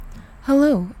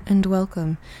Hello, and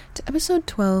welcome to episode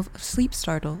 12 of Sleep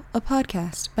Startle, a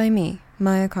podcast by me,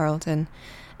 Maya Carlton.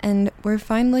 And we're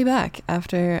finally back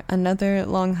after another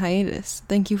long hiatus.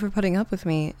 Thank you for putting up with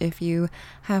me if you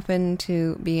happen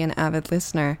to be an avid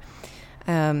listener.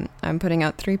 I'm putting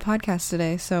out 3 podcasts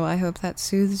today, so I hope that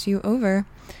soothes you over.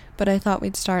 But I thought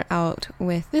we'd start out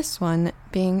with this one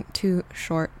being 2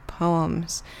 short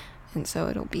poems. And so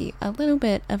it'll be a little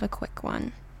bit of a quick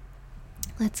one.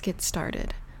 Let's get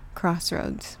started.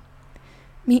 Crossroads.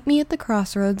 Meet me at the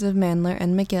crossroads of Mandler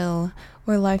and McGill,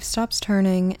 where life stops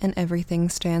turning and everything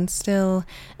stands still,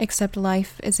 except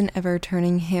life is an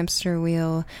ever-turning hamster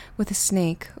wheel, with a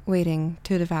snake waiting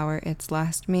to devour its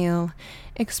last meal.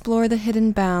 Explore the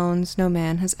hidden bounds no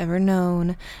man has ever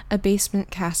known. A basement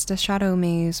casts a shadow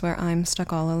maze where I'm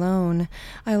stuck all alone.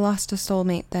 I lost a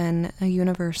soulmate then, a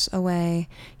universe away.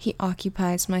 He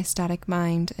occupies my static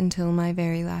mind until my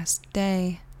very last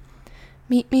day.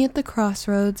 Meet me at the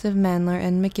crossroads of Mandler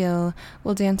and McGill.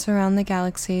 We'll dance around the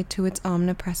galaxy to its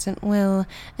omnipresent will,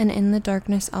 and in the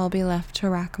darkness I'll be left to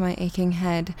rack my aching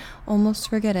head, almost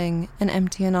forgetting an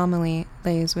empty anomaly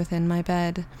lays within my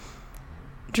bed.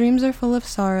 Dreams are full of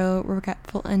sorrow,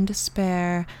 regretful and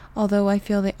despair, although I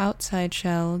feel the outside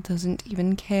shell doesn't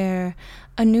even care.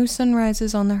 A new sun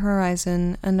rises on the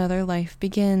horizon, another life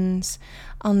begins.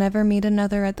 I'll never meet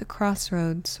another at the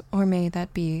crossroads, or may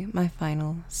that be my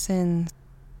final sin.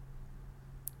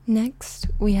 Next,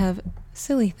 we have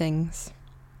Silly Things.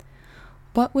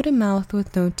 What would a mouth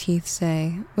with no teeth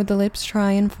say? Would the lips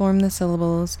try and form the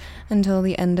syllables until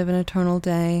the end of an eternal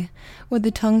day? Would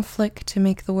the tongue flick to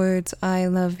make the words I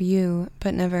love you,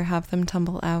 but never have them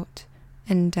tumble out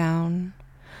and down?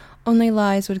 Only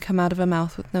lies would come out of a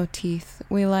mouth with no teeth.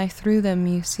 We lie through them,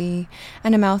 you see,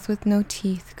 and a mouth with no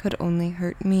teeth could only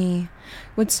hurt me.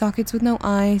 Would sockets with no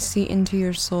eyes see into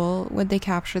your soul? Would they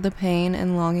capture the pain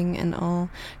and longing and all?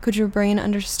 Could your brain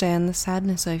understand the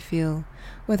sadness I feel,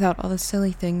 without all the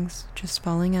silly things just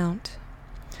falling out?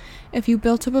 If you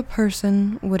built up a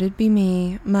person, would it be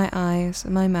me, my eyes,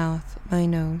 my mouth, my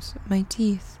nose, my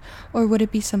teeth? Or would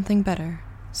it be something better,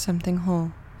 something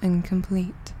whole and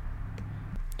complete?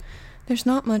 There's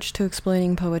not much to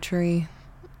explaining poetry,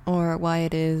 or why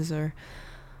it is, or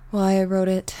why I wrote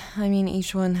it. I mean,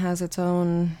 each one has its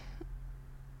own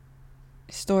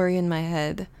story in my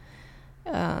head.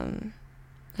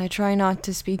 I try not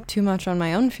to speak too much on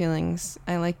my own feelings.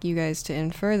 I like you guys to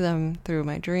infer them through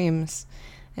my dreams,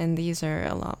 and these are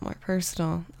a lot more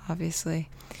personal, obviously,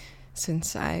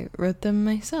 since I wrote them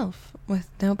myself, with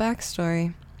no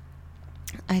backstory.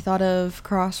 I thought of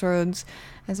Crossroads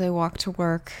as I walked to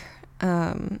work,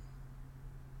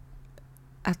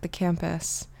 at the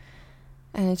campus,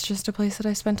 and it's just a place that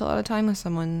I spent a lot of time with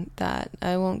someone that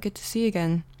I won't get to see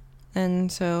again,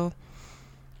 and so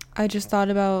I just thought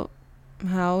about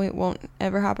how it won't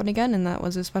ever happen again, and that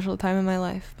was a special time in my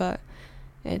life, but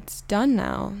it's done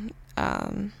now.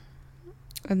 And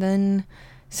then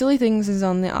Silly Things is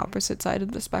on the opposite side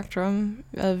of the spectrum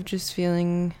of just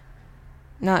feeling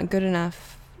not good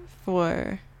enough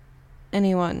for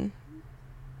anyone,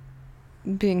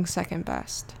 being second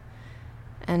best,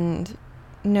 and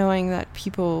knowing that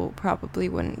people probably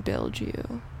wouldn't build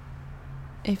you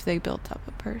if they built up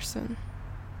a person.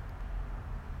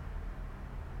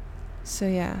 So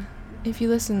yeah, if you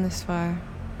listen this far,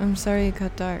 I'm sorry it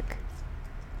got dark.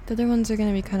 The other ones are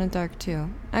gonna be kind of dark too.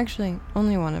 Actually,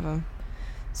 only one of them.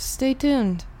 So stay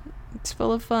tuned. It's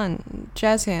full of fun.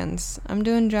 Jazz hands. I'm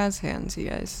doing jazz hands, you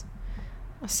guys.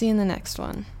 I'll see you in the next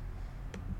one.